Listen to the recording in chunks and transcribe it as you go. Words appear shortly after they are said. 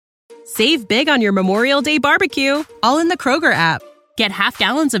Save big on your Memorial Day barbecue, all in the Kroger app. Get half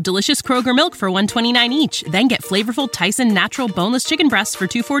gallons of delicious Kroger milk for $1.29 each. Then get flavorful Tyson natural boneless chicken breasts for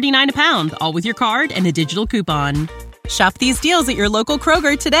 $2.49 a pound, all with your card and a digital coupon. Shop these deals at your local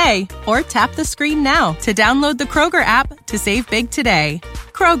Kroger today, or tap the screen now to download the Kroger app to save big today.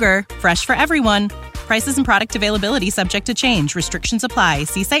 Kroger, fresh for everyone. Prices and product availability subject to change. Restrictions apply.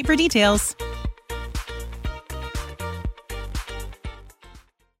 See site for details.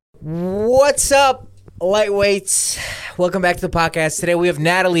 What's up, lightweights? Welcome back to the podcast. Today we have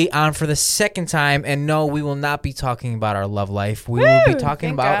Natalie on for the second time, and no, we will not be talking about our love life. We will be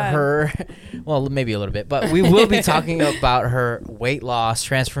talking about her, well, maybe a little bit, but we will be talking about her weight loss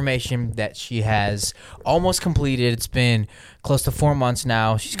transformation that she has almost completed. It's been close to 4 months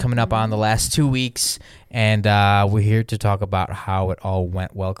now. She's coming up on the last 2 weeks, and we're here to talk about how it all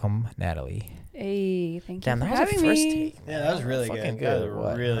went. Welcome, Natalie. Hey, thank Damn, you that for was a having first me. take. Yeah, that was really good. Good. That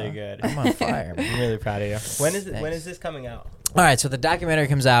was really good. I'm on fire, man. I'm really proud of you. When is Thanks. when is this coming out? All right, so the documentary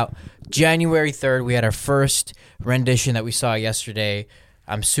comes out January 3rd. We had our first rendition that we saw yesterday.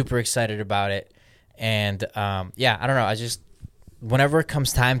 I'm super excited about it. And, yeah, I don't know. I just, whenever it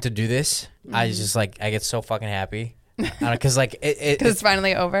comes time to do this, I just, I get so fucking happy. Because, it's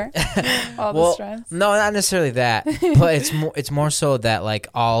finally over. All the stress. No, not necessarily that. But it's more so that,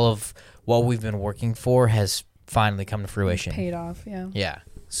 all of what we've been working for has finally come to fruition. Paid off, yeah. Yeah.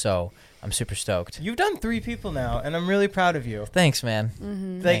 So I'm super stoked. You've done 3 people now, and I'm really proud of you. Thanks, man.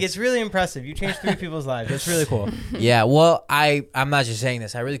 Mm-hmm. Thanks. It's really impressive. You changed 3 people's lives. That's really cool. Yeah, well, I'm not just saying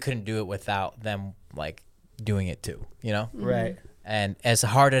this. I really couldn't do it without them, doing it too, you know? Mm-hmm. Right. And as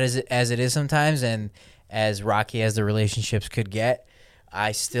hard as it is sometimes, and as rocky as the relationships could get,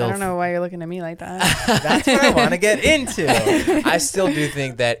 I don't know why you're looking at me like that. That's what I want to get into. I still do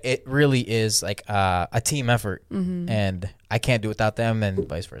think that it really is a team effort, and I can't do it without them, and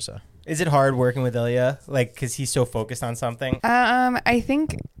vice versa. Is it hard working with Ilya? Because he's so focused on something? I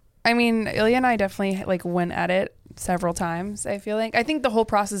think, Ilya and I definitely went at it several times. I feel I think the whole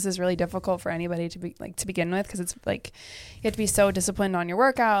process is really difficult for anybody to be to begin with, because it's you have to be so disciplined on your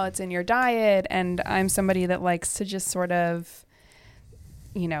workouts and your diet, and I'm somebody that likes to just sort of,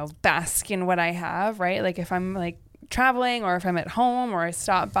 bask in what I have, right? If I'm traveling, or if I'm at home, or I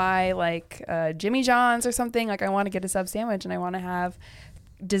stop by Jimmy John's or something, I want to get a sub sandwich and I want to have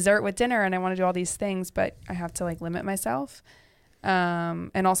dessert with dinner and I want to do all these things, but I have to limit myself.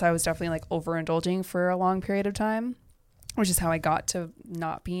 And also I was definitely overindulging for a long period of time, which is how I got to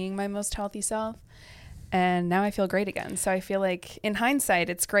not being my most healthy self. And now I feel great again. So I feel in hindsight,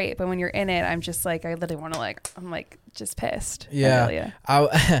 it's great. But when you're in it, I'm just I literally want to I'm just pissed. Yeah.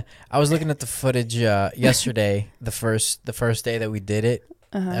 I was looking at the footage yesterday, the first day that we did it.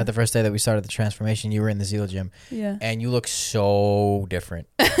 The first day that we started the transformation, you were in the Zeal gym. Yeah. And you look so different.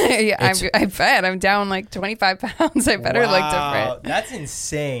 Yeah, I bet. I'm down 25 pounds. I better look different. That's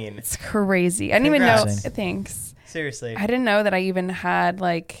insane. It's crazy. I didn't even know. Thanks. Seriously. I didn't know that I even had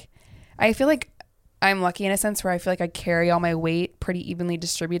I feel I'm lucky in a sense where I feel I carry all my weight pretty evenly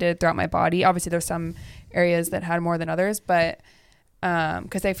distributed throughout my body. Obviously, there's some areas that had more than others, but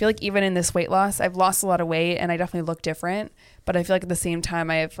because I feel even in this weight loss, I've lost a lot of weight and I definitely look different. But I feel at the same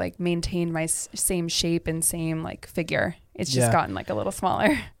time, I have maintained my same shape and same figure. It's just gotten a little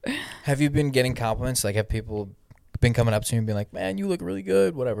smaller. Have you been getting compliments? Have people been coming up to you and being like, "Man, you look really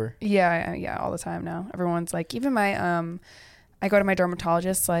good," whatever? Yeah, all the time now. Everyone's even my I go to my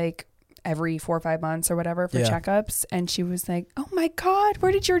dermatologist every 4 or 5 months or whatever for checkups, and she was like, "Oh my God,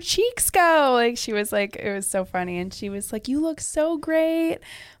 where did your cheeks go?" She was it was so funny, and she was like, "You look so great.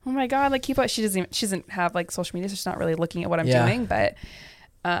 Oh my God, keep up." She doesn't have social media, so she's not really looking at what I'm doing, but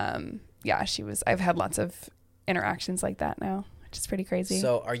yeah, she was. I've had lots of interactions like that now, which is pretty crazy.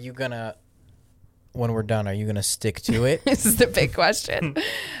 So are you gonna, when we're done, are you gonna stick to it? This is the big question.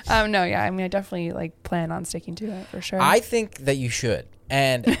 No, yeah, I definitely plan on sticking to it for sure. I think that you should.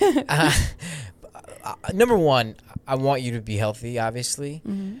 And number one, I want you to be healthy, obviously,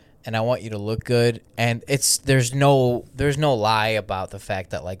 and I want you to look good. And there's no lie about the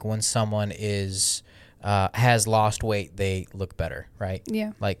fact that when someone has lost weight, they look better, right?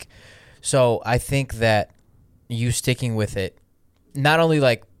 Yeah. So I think that you sticking with it not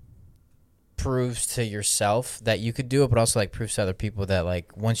only proves to yourself that you could do it, but also proves to other people that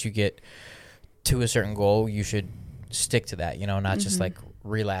once you get to a certain goal, you should stick to that, not just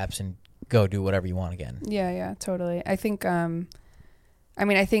relapse and go do whatever you want again. Yeah, totally. I think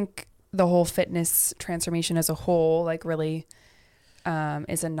I think the whole fitness transformation as a whole really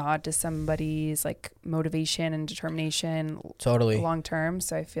is a nod to somebody's motivation and determination totally long term.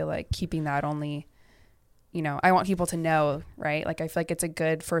 So I feel keeping that only you know, I want people to know, right? Like, I feel like it's a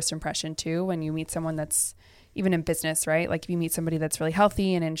good first impression too when you meet someone that's even in business, right? Like if you meet somebody that's really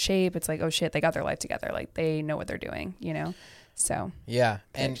healthy and in shape, it's like, oh shit, they got their life together. Like they know what they're doing, you know? So yeah,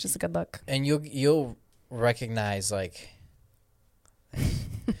 and it's just a good look. And you'll recognize like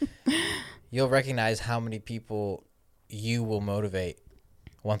you'll recognize how many people you will motivate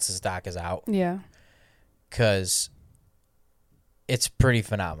once this doc is out. Yeah. Because it's pretty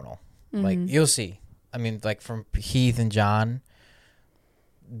phenomenal. Like you'll see. I mean, like from Heath and John,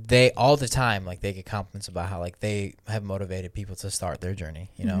 they all the time like they get compliments about how like they have motivated people to start their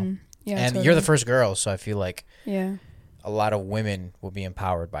journey, you know. Yeah, and totally. you're the first girl, so I feel like Yeah. a lot of women will be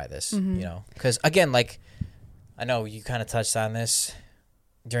empowered by this, you know. Because again, like I know you kind of touched on this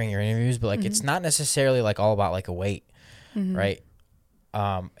during your interviews, but like it's not necessarily like all about like a weight, right?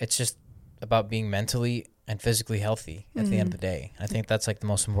 It's just about being mentally and physically healthy at the end of the day. I think that's like the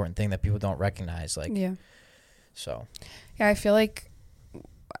most important thing that people don't recognize. Like, yeah. So. Yeah, I feel like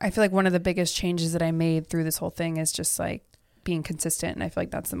one of the biggest changes that I made through this whole thing is just like being consistent. And I feel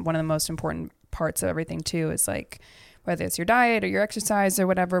like that's one of the most important parts of everything too, is like whether it's your diet or your exercise or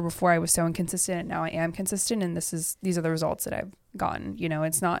whatever. Before I was so inconsistent, and now I am consistent, and these are the results that I've gotten. You know,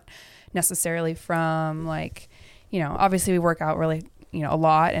 it's not necessarily from like, you know, obviously we work out really, you know, a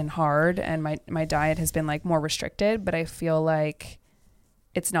lot and hard, and my diet has been like more restricted, but I feel like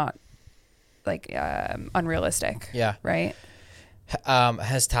it's not like unrealistic. Yeah. Right.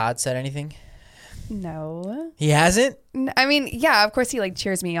 Has Todd said anything? No. He hasn't? I mean, yeah, of course he like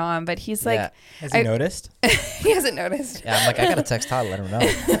cheers me on, but he's like, Yeah. Has he noticed? he hasn't noticed. Yeah, I'm like, I gotta text Todd, let him know.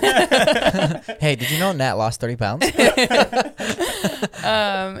 Hey, did you know Nat lost 30 pounds?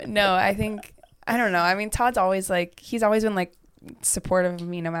 No, I don't know. I mean, Todd's always like, he's always been like supportive of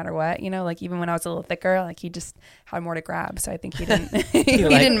me no matter what, you know, like even when I was a little thicker, like he just had more to grab. So I think he didn't, he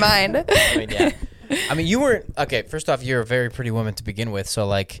didn't mind. I mean, yeah. I mean, you were, okay, first off, you're a very pretty woman to begin with. So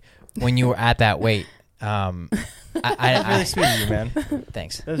like when you were at that weight, That's really sweet of you, man.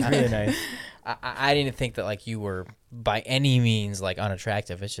 Thanks. That was really nice. I didn't think that like you were by any means like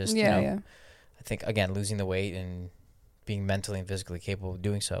unattractive. It's just, you know, I think again, losing the weight and being mentally and physically capable of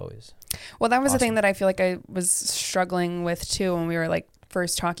doing so is well, that was awesome. the thing that I feel like I was struggling with too when we were like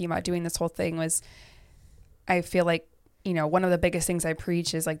first talking about doing this whole thing. Was I feel like, you know, one of the biggest things I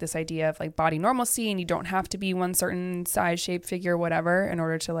preach is like this idea of like body normalcy, and you don't have to be one certain size, shape, figure, whatever, in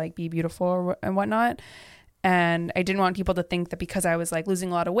order to like be beautiful and whatnot. And I didn't want people to think that because I was like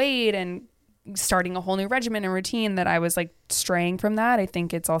losing a lot of weight and starting a whole new regimen and routine that I was like straying from that. I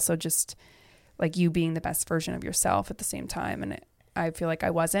think it's also just like you being the best version of yourself at the same time. And I feel like I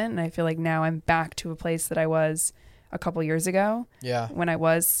wasn't. And I feel like now I'm back to a place that I was a couple years ago. Yeah. When I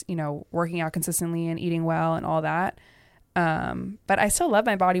was, you know, working out consistently and eating well and all that. But I still loved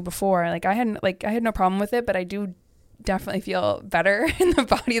my body before. Like I had no problem with it, but I do definitely feel better in the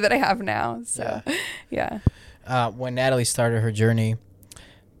body that I have now. So yeah. When Natalie started her journey,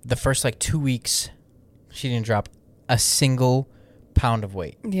 the first like 2 weeks, she didn't drop a single pound of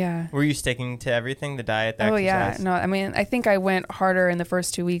weight. Yeah. Were you sticking to everything, the diet, the exercise? Yeah. No, I mean, I think I went harder in the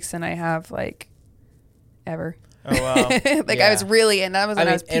first 2 weeks than I have like ever. Oh, wow. I was really, and that was when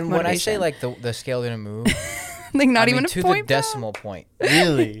I was peak and when I motivation. say like the scale didn't move, like not even to a point the decimal point.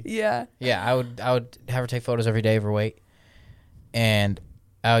 Really? Yeah. Yeah, I would have her take photos every day of her weight, and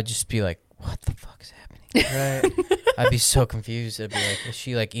I would just be like, "What the fuck is happening?" Right? I'd be so confused. I'd be like, "Is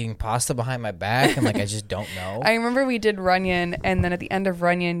she like eating pasta behind my back?" And like, I just don't know. I remember we did Runyon, and then at the end of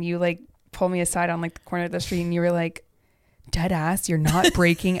Runyon, you like pulled me aside on like the corner of the street, and you were like, "Dead ass, you're not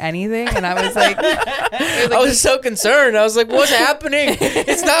breaking anything." And I was like, I was so concerned. I was like, "What's happening?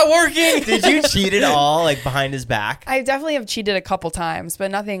 It's not working." Did you cheat at all, like behind his back? I definitely have cheated a couple times, but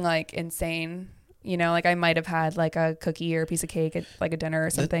nothing like insane. You know, like I might have had like a cookie or a piece of cake at like a dinner or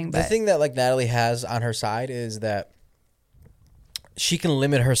something. The thing that like Natalie has on her side is that she can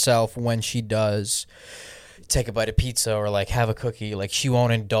limit herself when she does take a bite of pizza or like have a cookie. Like she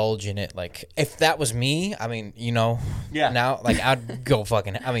won't indulge in it. Like if that was me, I mean, you know, now like I'd go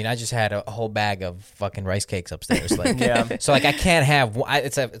fucking. I mean, I just had a whole bag of fucking rice cakes upstairs. Like so like I can't have.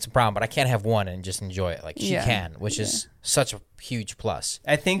 It's a problem, but I can't have one and just enjoy it. Like she can, which is such a huge plus.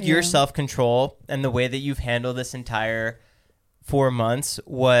 I think your self-control and the way that you've handled this entire 4 months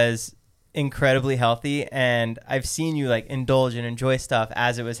was incredibly healthy, and I've seen you like indulge and enjoy stuff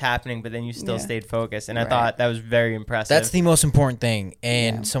as it was happening, but then you still stayed focused, and I thought that was very impressive. That's the most important thing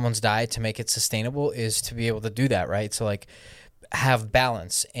in someone's diet to make it sustainable, is to be able to do that, right? So like have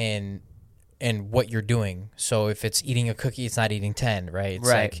balance in what you're doing. So if it's eating a cookie, it's not eating 10, right? It's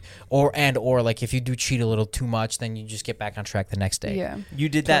Right. like, or like if you do cheat a little too much, then you just get back on track the next day. Yeah. You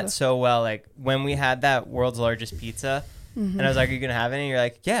did that so well. Like when we had that world's largest pizza, and I was like, "Are you gonna have any?" You're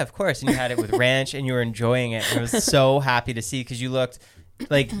like, "Yeah, of course." And you had it with ranch, and you were enjoying it. And I was so happy to see because you looked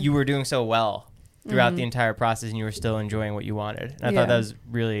like you were doing so well throughout the entire process, and you were still enjoying what you wanted. And I thought that was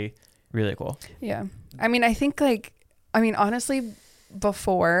really, really cool. Yeah. I mean, I think honestly,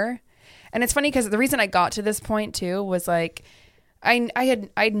 before, and it's funny because the reason I got to this point too was like, I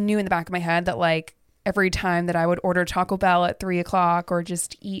knew in the back of my head that like every time that I would order Taco Bell at 3:00 or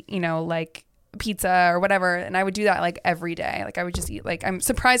just eat, like pizza or whatever, and I would do that like every day. Like I would just eat. Like I'm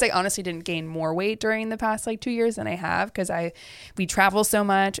surprised I honestly didn't gain more weight during the past like 2 years than I have because we travel so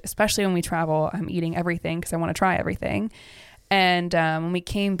much, especially when we travel. I'm eating everything because I want to try everything. And when we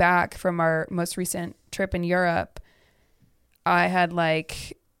came back from our most recent trip in Europe, I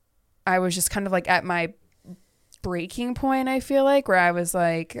was just kind of like at my breaking point, I feel like, where I was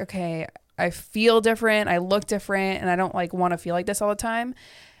like, okay, I feel different, I look different, and I don't like want to feel like this all the time.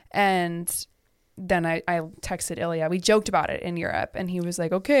 And then I texted Ilya. We joked about it in Europe, and he was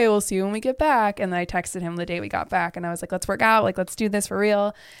like, okay, we'll see you when we get back. And then I texted him the day we got back, and I was like, let's work out, like let's do this for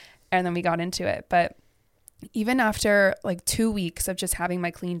real. And then we got into it. But even after like 2 weeks of just having my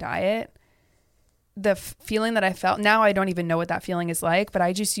clean diet, the feeling that I felt, now I don't even know what that feeling is like, but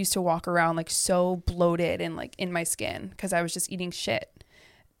I just used to walk around like so bloated and like in my skin because I was just eating shit.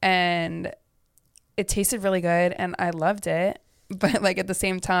 And it tasted really good and I loved it. But like at the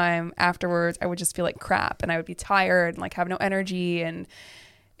same time afterwards, I would just feel like crap and I would be tired and like have no energy, and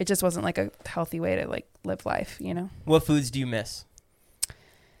it just wasn't like a healthy way to like live life, What foods do you miss?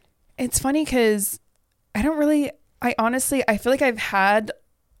 It's funny because I feel like I've had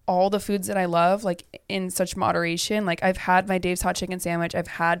all the foods that I love, like in such moderation. Like I've had my Dave's hot chicken sandwich. I've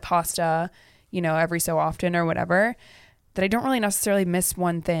had pasta, every so often or whatever, that I don't really necessarily miss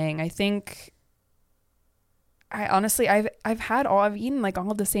one thing. I think I've eaten like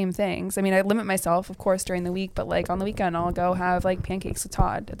all the same things. I mean, I limit myself, of course, during the week, but like on the weekend, I'll go have like pancakes with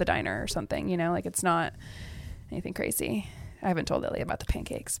Todd at the diner or something, like it's not anything crazy. I haven't told Lily about the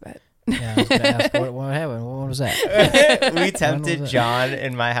pancakes, but. Yeah, I was going to ask, what happened? What was that? We tempted John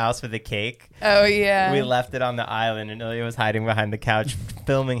in my house with a cake. Oh, yeah. We left it on the island, and Ilya was hiding behind the couch,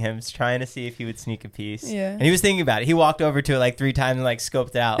 filming him, trying to see if he would sneak a piece. Yeah. And he was thinking about it. He walked over to it like 3 times and like scoped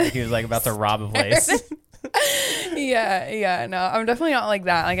it out like he was like about to rob a place. Yeah. No, I'm definitely not like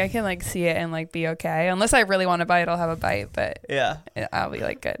that. Like I can like see it and like be okay. Unless I really want to bite, I'll have a bite, but yeah, I'll be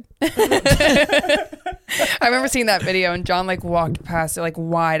like good. I remember seeing that video and John like walked past it like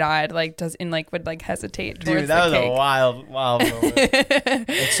wide eyed, like would like hesitate towards dude, that was cake. a wild moment.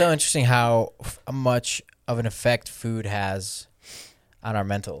 It's so interesting how much of an effect food has on our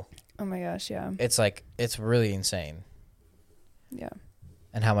mental. Oh my gosh, yeah. It's really insane. Yeah.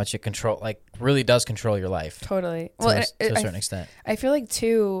 And how much it really does control your life. Totally. To a certain extent. I feel like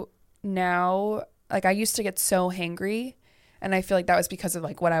too now, like I used to get so hangry, and I feel like that was because of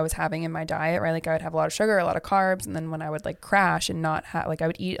like what I was having in my diet, right? Like I would have a lot of sugar, a lot of carbs, and then when I would like crash and not have, like I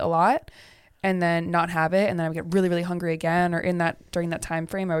would eat a lot and then not have it, and then I would get really, really hungry again, or during that time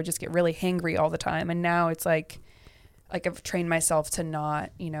frame, I would just get really hangry all the time. And now it's like I've trained myself to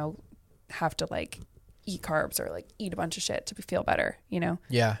not, have to like eat carbs or like eat a bunch of shit to feel better,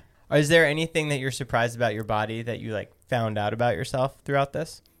 Yeah. Is there anything that you're surprised about your body that you like found out about yourself throughout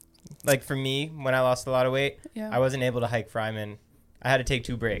this? Like for me, when I lost a lot of weight, I wasn't able to hike Fryman. I had to take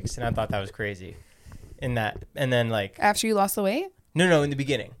 2 breaks, and I thought that was crazy. And then like after you lost the weight? No, in the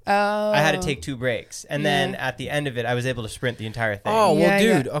beginning. Oh. I had to take 2 breaks, and then at the end of it, I was able to sprint the entire thing. Oh, well, Yeah,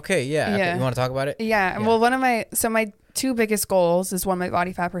 dude. yeah. Okay, yeah. Yeah. You want to talk about it? Yeah. Well, my 2 biggest goals is one, my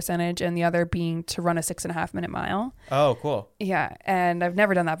body fat percentage, and the other being to run a 6.5 minute mile. Oh, cool. Yeah. And I've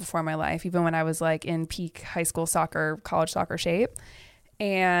never done that before in my life, even when I was like in peak high school soccer, college soccer shape.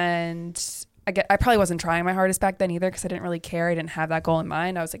 And I probably wasn't trying my hardest back then either, because I didn't really care. I didn't have that goal in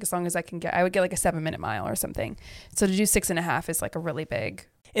mind. I was like, as long as I would get like a 7-minute mile or something. So to do 6.5 is like a really big.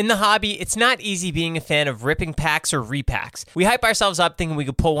 In the hobby, it's not easy being a fan of ripping packs or repacks. We hype ourselves up thinking we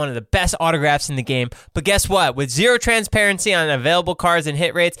could pull one of the best autographs in the game, but guess what? With zero transparency on available cards and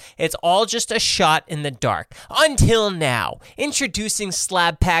hit rates, it's all just a shot in the dark. Until now. Introducing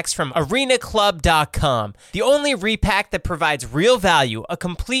slab packs from arenaclub.com, the only repack that provides real value, a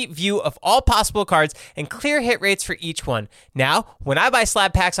complete view of all possible cards, and clear hit rates for each one. Now, when I buy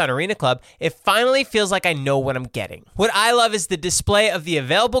slab packs on Arena Club, it finally feels like I know what I'm getting. What I love is the display of the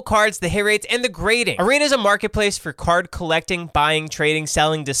available available cards, the hit rates, and the grading. Arena is a marketplace for card collecting, buying, trading,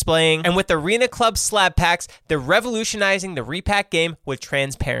 selling, displaying, and with Arena Club slab packs, they're revolutionizing the repack game with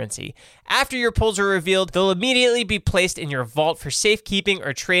transparency. After your pulls are revealed, they'll immediately be placed in your vault for safekeeping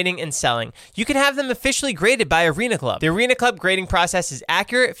or trading and selling. You can have them officially graded by Arena Club. The Arena Club grading process is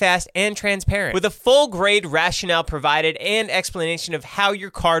accurate, fast, and transparent, with a full grade rationale provided and explanation of how your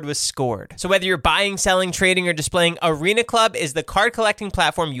card was scored. So whether you're buying, selling, trading, or displaying, Arena Club is the card collecting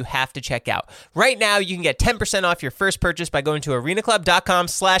platform you have to check out. Right now, you can get 10% off your first purchase by going to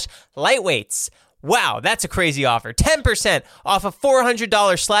arenaclub.com/lightweights. Wow, that's a crazy offer. 10% off a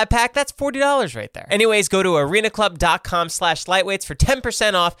 $400 slab pack. That's $40 right there. Anyways, go to arenaclub.com/lightweights for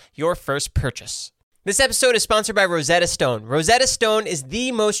 10% off your first purchase. This episode is sponsored by Rosetta Stone. Rosetta Stone is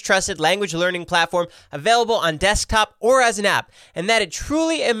the most trusted language learning platform available on desktop or as an app, and that it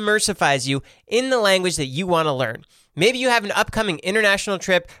truly immersifies you in the language that you want to learn. Maybe you have an upcoming international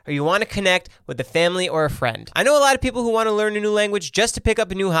trip or you want to connect with a family or a friend. I know a lot of people who want to learn a new language just to pick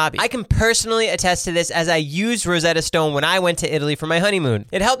up a new hobby. I can personally attest to this as I used Rosetta Stone when I went to Italy for my honeymoon.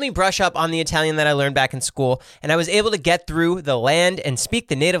 It helped me brush up on the Italian that I learned back in school, and I was able to get through the land and speak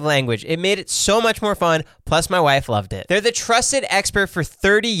the native language. It made it so much more fun, plus my wife loved it. They're the trusted expert for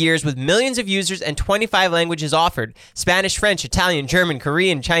 30 years with millions of users and 25 languages offered. Spanish, French, Italian, German,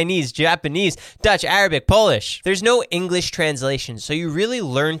 Korean, Chinese, Japanese, Dutch, Arabic, Polish. There's no English translation, so you really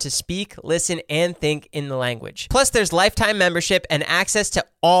learn to speak, listen, and think in the language. Plus, there's lifetime membership and access to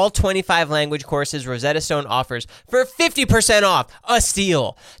all 25 language courses Rosetta Stone offers for 50% off. A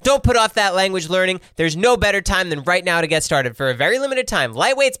steal. Don't put off that language learning. There's no better time than right now to get started. For a very limited time,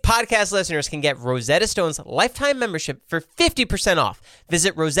 Lightweight's podcast listeners can get Rosetta Stone's lifetime membership for 50% off.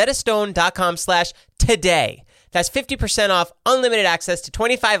 Visit rosettastone.com/today. That's 50% off unlimited access to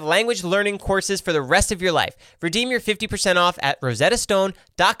 25 language learning courses for the rest of your life. Redeem your 50% off at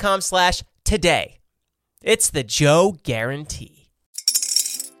rosettastone.com/today. It's the Joe guarantee.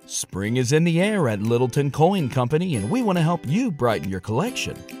 Spring is in the air at Littleton Coin Company, and we want to help you brighten your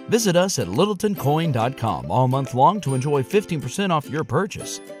collection. Visit us at littletoncoin.com all month long to enjoy 15% off your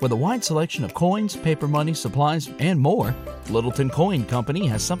purchase. With a wide selection of coins, paper money, supplies, and more, Littleton Coin Company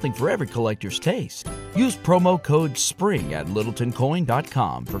has something for every collector's taste. Use promo code SPRING at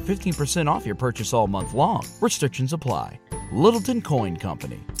littletoncoin.com for 15% off your purchase all month long. Restrictions apply. Littleton Coin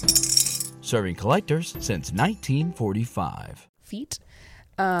Company. Serving collectors since 1945. Feet.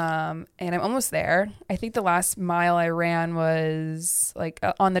 And I'm almost there. I think the last mile I ran was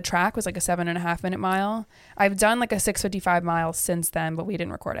on the track was like a 7.5 minute mile. I've done like a 6:55 miles since then, but we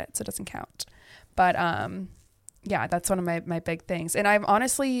didn't record it, so it doesn't count. But yeah, that's one of my big things. And I'm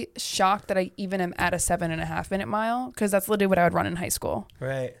honestly shocked that I even am at a 7.5 minute mile, because that's literally what I would run in high school.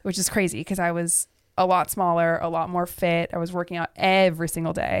 Right. Which is crazy because I was a lot smaller, a lot more fit. I was working out every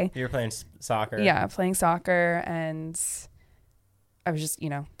single day. You were playing soccer. Yeah, playing soccer, and I was just,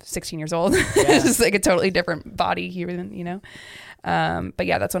 16 years old. Yeah. It's just like a totally different body here than, but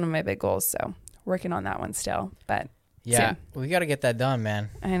yeah, that's one of my big goals. So working on that one still, but yeah, we got to get that done, man.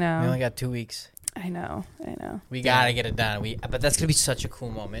 I know. We only got 2 weeks. I know. We got to get it done. But that's going to be such a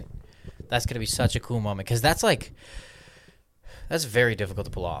cool moment. Because that's very difficult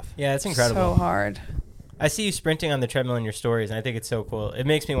to pull off. Yeah, it's incredible. So hard. I see you sprinting on the treadmill in your stories, and I think it's so cool. It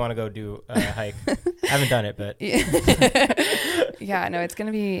makes me want to go do a hike. I haven't done it, but yeah, no, it's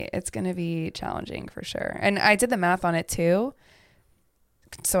gonna be challenging for sure. And I did the math on it too,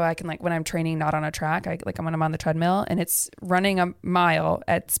 so I can when I'm training not on a track, when I'm on the treadmill, and it's running a mile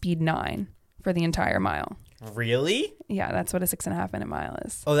at speed 9 for the entire mile. Really? Yeah, that's what a 6.5 minute mile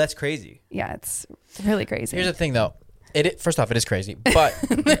is. Oh, that's crazy. Yeah, it's really crazy. Here's the thing, though. First off, it is crazy, but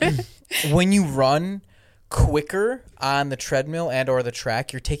when you run quicker on the treadmill and or the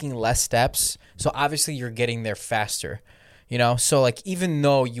track, you're taking less steps, so obviously you're getting there faster, so even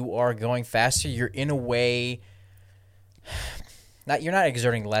though you are going faster, you're in a way you're not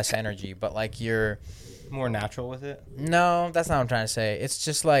exerting less energy, but you're more natural with it. No, that's not what I'm trying to say. It's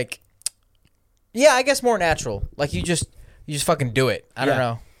just yeah, I guess more natural. You just fucking do it. I don't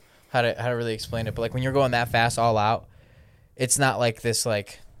know how to really explain it, but when you're going that fast all out, it's not like this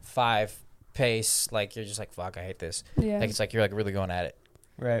 5 pace, you're just fuck, I hate this. Yeah. It's you're really going at it.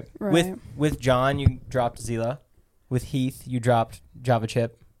 Right. With John, you dropped Zila. With Heath, you dropped Java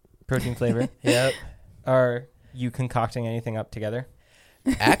chip, protein flavor. Yep. Are you concocting anything up together?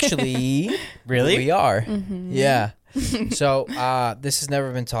 Actually, really? We are. Mm-hmm. Yeah. So this has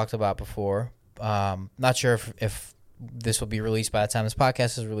never been talked about before. Not sure if this will be released by the time this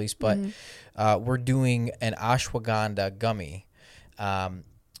podcast is released, but we're doing an ashwagandha gummy.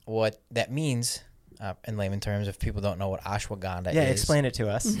 What that means, in layman terms, if people don't know what ashwagandha is. Yeah, explain it to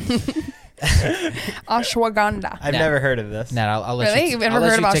us. Ashwagandha. I've never heard of this. Nat, I'll let Really? you. You've never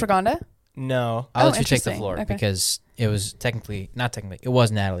heard of ashwagandha? No. I'll let you take the interesting. floor Okay. because it was it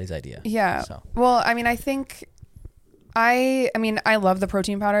was Natalie's idea. Yeah. So. Well, I mean, I think I love the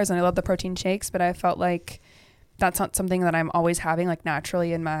protein powders and I love the protein shakes, but I felt like that's not something that I'm always having like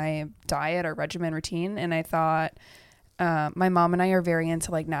naturally in my diet or regimen routine. And I thought my mom and I are very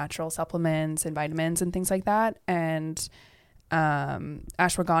into like natural supplements and vitamins and things like that. And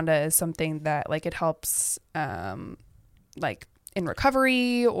ashwagandha is something that like it helps like in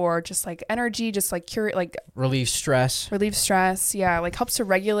recovery or just like energy, just like cure, like relieve stress. Yeah. Like helps to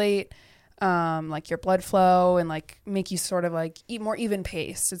regulate like your blood flow and like make you sort of like eat more even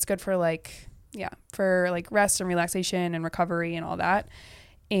pace. It's good for like, for like rest and relaxation and recovery and all that.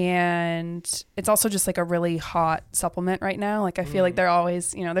 And it's also just like a really hot supplement right now. Like I feel like they're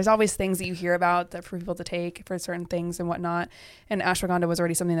always, there's always things that you hear about that for people to take for certain things and whatnot. And ashwagandha was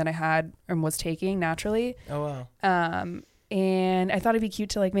already something that I had and was taking naturally. Oh, wow. And I thought it'd be cute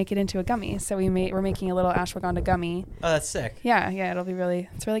to like make it into a gummy. So we're making a little ashwagandha gummy. Oh, that's sick. Yeah,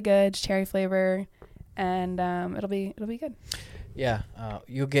 it's really good. It's cherry flavor, and it'll be good. Yeah,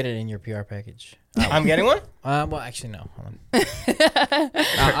 you'll get it in your PR package. I'm getting one? Well, actually, no. Hold on.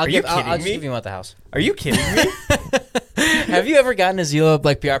 I'll just give you one at the house. Are you kidding me? Have you ever gotten a Zila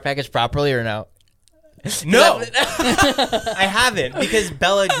like PR package properly or no? No, I haven't because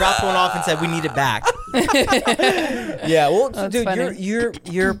Bella dropped one off and said we need it back. Yeah, well, That's dude, funny.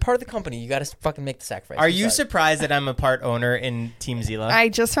 you're part of the company. You got to fucking make the sacrifice. Are you surprised that I'm a part owner in Team Zila? I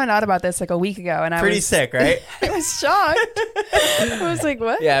just found out about this like a week ago, and I Pretty was sick, right? I was shocked. I was like,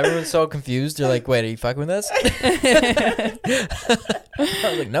 "What?" Yeah, everyone's so confused. They're like, "Wait, are you fucking with us?" I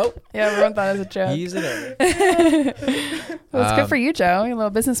was like, "Nope." Yeah, everyone thought it was a joke. He's it over. Well, it's good for you, Joe. You're a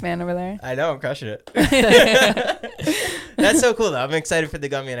little businessman over there. I know, I'm crushing it. That's so cool, though. I'm excited for the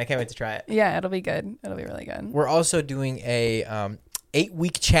gummy, and I can't wait to try it. Yeah, it'll be good. It'll be really good. We're also doing a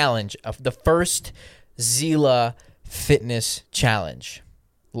 8-week challenge of the first Zila Fitness Challenge,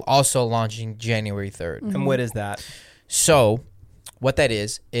 also launching January 3rd. And what is that? So, what that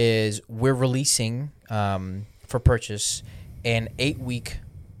is we're releasing for purchase an 8-week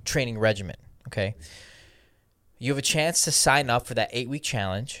training regimen. Okay, you have a chance to sign up for that 8-week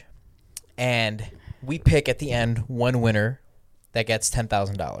challenge, and we pick at the end one winner that gets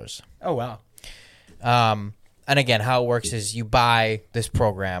 $10,000. Oh, wow. And again, how it works is you buy this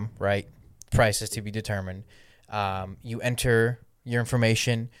program, right? Price is to be determined. You enter your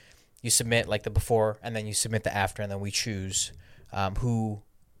information, you submit like the before, and then you submit the after, and then we choose who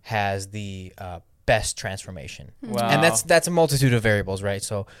has the best transformation. Wow. And that's a multitude of variables, right?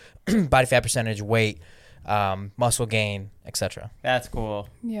 So body fat percentage, weight, muscle gain, etc. That's cool.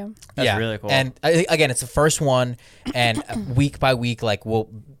 Yeah. That's really cool. And again, it's the first one, and week by week, like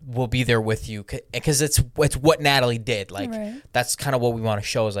we'll be there with you because it's what Natalie did. Like that's kind of what we want to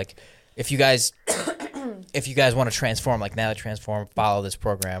show is like if you guys want to transform, like Natalie transform, follow this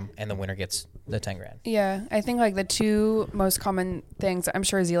program, and the winner gets the $10,000. Yeah, I think like the two most common things, I'm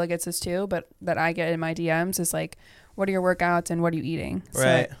sure Zila gets this too, but that I get in my DMs is like, what are your workouts and what are you eating?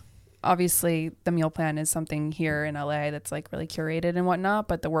 Right. So obviously the meal plan is something here in LA that's like really curated and whatnot,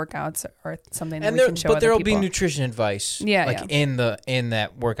 but the workouts are something that we can show other there will people. be nutrition advice, in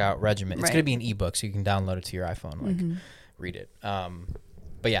that workout regimen. It's Right. going to be an ebook, so you can download it to your iPhone, like read it.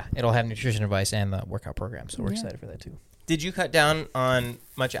 But yeah, it'll have nutrition advice and the workout program, so we're excited for that too. Did you cut down on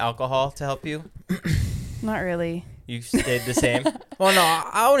much alcohol to help you? Not really. You stayed the same? Well, no,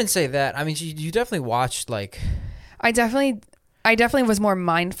 I wouldn't say that. I mean, you definitely watched like. I definitely was more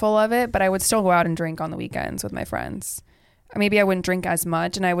mindful of it, but I would still go out and drink on the weekends with my friends. Maybe I wouldn't drink as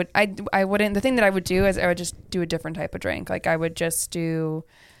much, and I wouldn't. The thing that I would do is I would just do a different type of drink. Like I would just do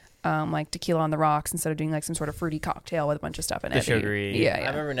like tequila on the rocks instead of doing like some sort of fruity cocktail with a bunch of stuff in it. Sugary. Yeah. I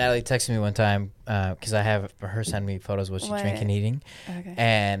remember Natalie texted me one time because I have her send me photos of what she drank and eating,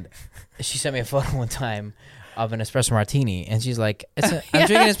 and she sent me a photo one time of an espresso martini, and she's like, I'm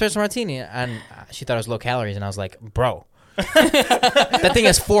drinking an espresso martini, and she thought it was low calories, and I was like, bro. That thing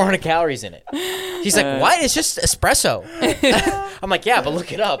has 400 calories in it. She's like, what? It's just espresso. I'm like, yeah, but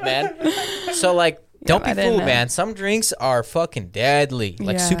look it up, man. So like, don't be fooled, man. Some drinks are fucking deadly.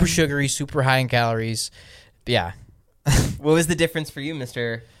 Like super sugary, super high in calories. Yeah. What was the difference for you,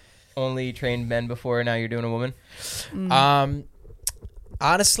 Mr. Only trained men before, now you're doing a woman?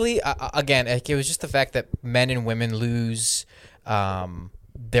 Honestly, again, it was just the fact that men and women lose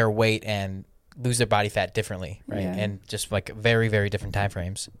their weight and lose their body fat differently, right? And just like very, very different time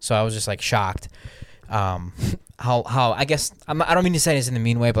frames. So I was just like shocked. how I guess I don't mean to say this in the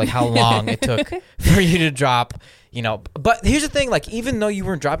mean way, but like how long it took for you to drop, you know. But here's the thing, like even though you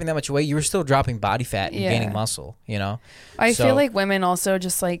weren't dropping that much weight, you were still dropping body fat and gaining muscle, you know. I feel like women also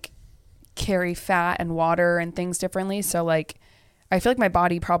just like carry fat and water and things differently. So like I feel like my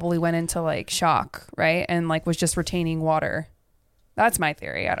body probably went into like shock, right? And like was just retaining water. That's my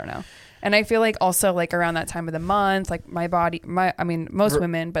theory. I don't know. And I feel like also like around that time of the month, like my body, I mean, most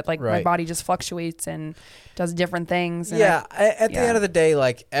women, but like my body just fluctuates and does different things. And at the end of the day,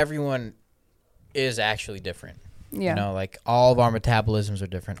 like everyone is actually different. Yeah. You know, like all of our metabolisms are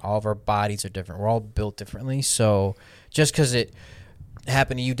different. All of our bodies are different. We're all built differently. So just because it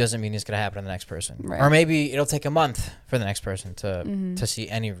happened to you doesn't mean it's going to happen to the next person. Right. Or maybe it'll take a month for the next person to see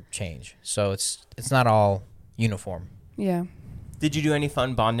any change. So it's not all uniform. Yeah. Did you do any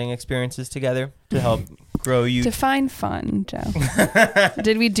fun bonding experiences together to help grow you? Define fun, Joe.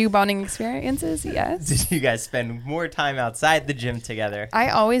 Did we do bonding experiences? Yes. Did you guys spend more time outside the gym together? I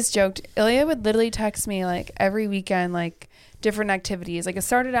always joked. Ilya would literally text me like every weekend, like different activities. Like it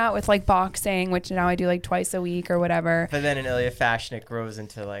started out with like boxing, which now I do like twice a week or whatever. But then in Ilya fashion, it grows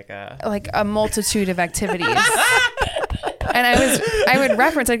into like a multitude of activities. And I would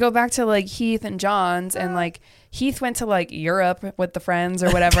reference, I'd go back to like Heath and John's, and like Heath went to like Europe with the friends or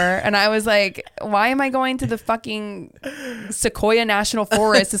whatever. And I was like, why am I going to the fucking Sequoia National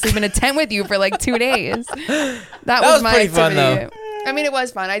Forest to sleep in a tent with you for like 2 days? That was my pretty activity. Fun though. I mean, it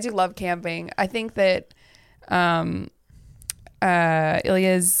was fun. I do love camping. I think that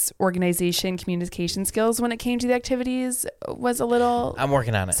Ilya's organization, communication skills when it came to the activities was a little I'm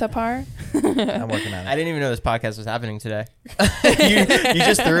working on it. Subpar. I'm working on it. I didn't even know this podcast was happening today. you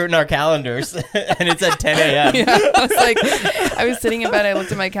just threw it in our calendars and it's at 10 a.m. Yeah, I was sitting in bed. I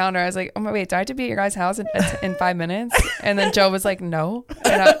looked at my calendar. I was like, oh my, wait, do I have to be at your guys' house in 5 minutes? And then Joe was like, no.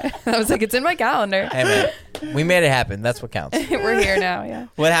 And I was like, it's in my calendar. Hey man, we made it happen. That's what counts. We're here now. Yeah.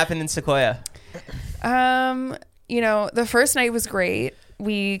 What happened in Sequoia? You know, the first night was great.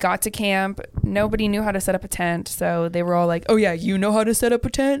 We got to camp. Nobody knew how to set up a tent. So they were all like, oh, yeah, you know how to set up a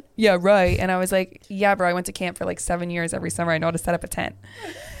tent? Yeah, right. And I was like, yeah, bro, I went to camp for like 7 years. Every summer I know how to set up a tent.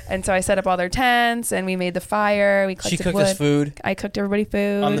 And so I set up all their tents and we made the fire. We collected She cooked wood. us food. I cooked everybody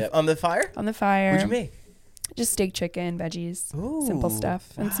food. On the fire? On the fire. What'd you make? Just steak chicken, veggies, Ooh, simple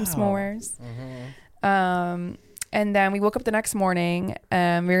stuff, and some s'mores. Mm-hmm. And then we woke up the next morning. We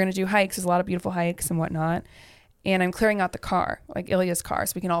were going to do hikes. There's a lot of beautiful hikes and whatnot. And I'm clearing out the car, like Ilya's car,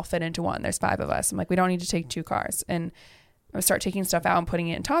 so we can all fit into one. There's 5 of us. I'm like, we don't need to take 2 cars. And I start taking stuff out and putting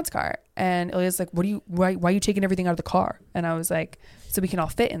it in Todd's car. And Ilya's like, why are you taking everything out of the car? And I was like, so we can all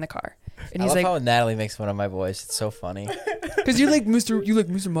fit in the car. And I he's love like, how Natalie makes fun of my voice. It's so funny. because you like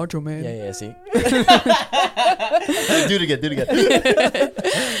Mr. Macho Man. Yeah, see. Do it again.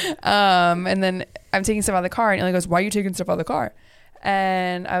 And then I'm taking stuff out of the car, and Ilya goes, why are you taking stuff out of the car?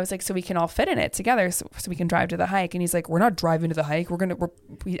 And I was like, so we can all fit in it together, so we can drive to the hike. And he's like, we're not driving to the hike.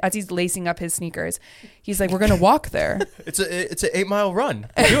 As he's lacing up his sneakers, he's like, we're gonna walk there. It's an 8-mile run.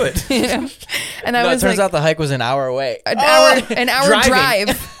 Do it. Yeah. And I No, it was turns like, out the hike was an hour away. an hour Driving.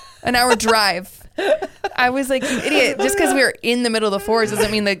 drive. An hour drive. I was like, you idiot. Just because we were in the middle of the forest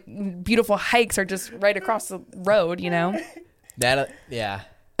doesn't mean the beautiful hikes are just right across the road, you know? Yeah.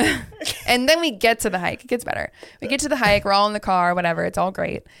 And then we get to the hike. It gets better. We get to the hike. We're all in the car, whatever. It's all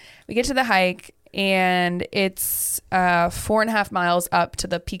great. We get to the hike, and it's 4.5 miles up to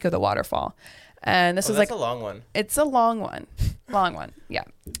the peak of the waterfall. And this was like a long one. It's a long one. Yeah.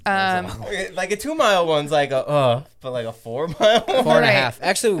 Like a 2-mile one's like but like a 4-mile one. 4.5.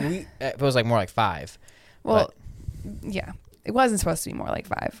 Actually, it was like more like 5. Well, yeah. It wasn't supposed to be more like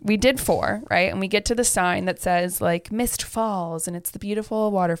 5. We did 4, right? And we get to the sign that says like Mist Falls, and it's the beautiful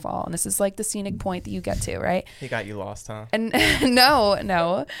waterfall. And this is like the scenic point that you get to, right? He got you lost, huh? And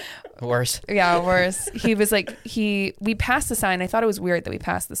no. Worse. Yeah, worse. He was like, we passed the sign. I thought it was weird that we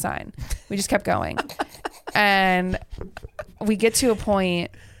passed the sign. We just kept going. And we get to a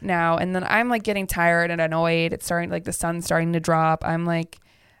point now, and then I'm like getting tired and annoyed. It's starting, like the sun's starting to drop. I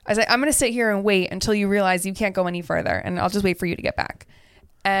was like, I'm going to sit here and wait until you realize you can't go any further, and I'll just wait for you to get back.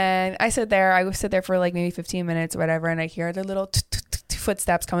 And I sit there for like maybe 15 minutes or whatever, and I hear the little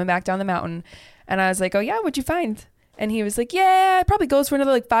footsteps coming back down the mountain. And I was like, oh yeah, what'd you find? And he was like, yeah, it probably goes for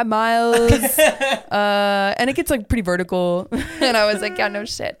another like 5 miles. And it gets like pretty vertical. And I was like, yeah, no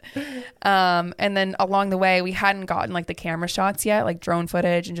shit. And then along the way, we hadn't gotten like the camera shots yet, like drone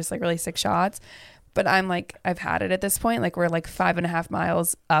footage and just like really sick shots. But I'm like, I've had it at this point. Like we're like 5.5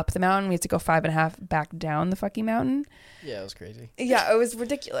 miles up the mountain. We have to go 5.5 back down the fucking mountain. Yeah, it was crazy. Yeah, it was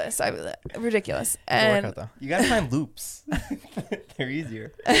ridiculous. Ridiculous. And workout, though. You gotta find loops. They're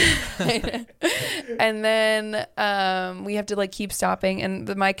easier. And then we have to like keep stopping.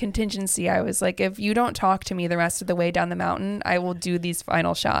 And my contingency, I was like, if you don't talk to me the rest of the way down the mountain, I will do these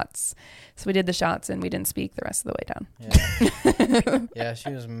final shots. So we did the shots and we didn't speak the rest of the way down. Yeah, yeah,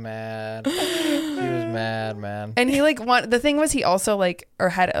 she was mad. She was mad, man. And he like the thing was he also like, or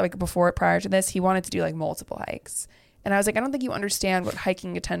had like prior to this, he wanted to do like multiple hikes. And I was like, I don't think you understand what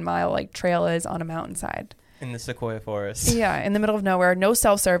hiking a 10-mile like trail is on a mountainside. In the Sequoia Forest. Yeah, in the middle of nowhere, no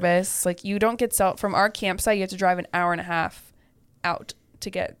cell service. Like you don't get from our campsite, you have to drive an hour and a half out to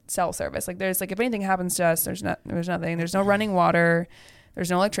get cell service. Like there's like, if anything happens to us, there's nothing. There's no running water. There's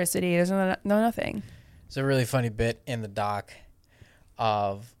no electricity. There's no nothing. It's a really funny bit in the doc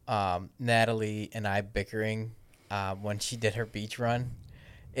of Natalie and I bickering when she did her beach run.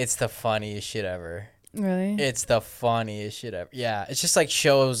 It's the funniest shit ever. Really? It's the funniest shit ever. Yeah, it's just like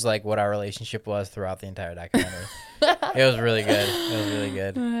shows like what our relationship was throughout the entire documentary. It was really good. It was really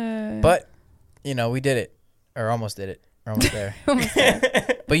good. But, you know, we did it. Or almost did it. We're almost there.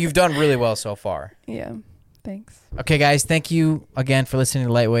 But you've done really well so far. Yeah. Thanks. Okay, guys, thank you again for listening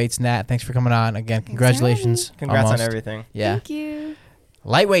to Lightweights. Nat, thanks for coming on. Again, congratulations. Congrats almost. on everything. Yeah. Thank you.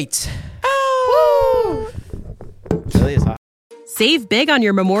 Lightweights. Oh! Really is hot. Save big on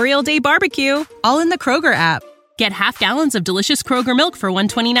your Memorial Day barbecue, all in the Kroger app. Get half gallons of delicious Kroger milk for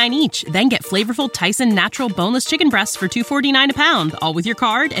 $1.29 each. Then get flavorful Tyson natural boneless chicken breasts for $2.49 a pound, all with your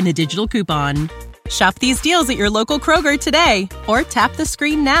card and a digital coupon. Shop these deals at your local Kroger today, or tap the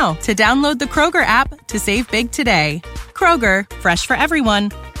screen now to download the Kroger app to save big today. Kroger, fresh for everyone.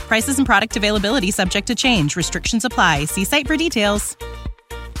 Prices and product availability subject to change. Restrictions apply. See site for details.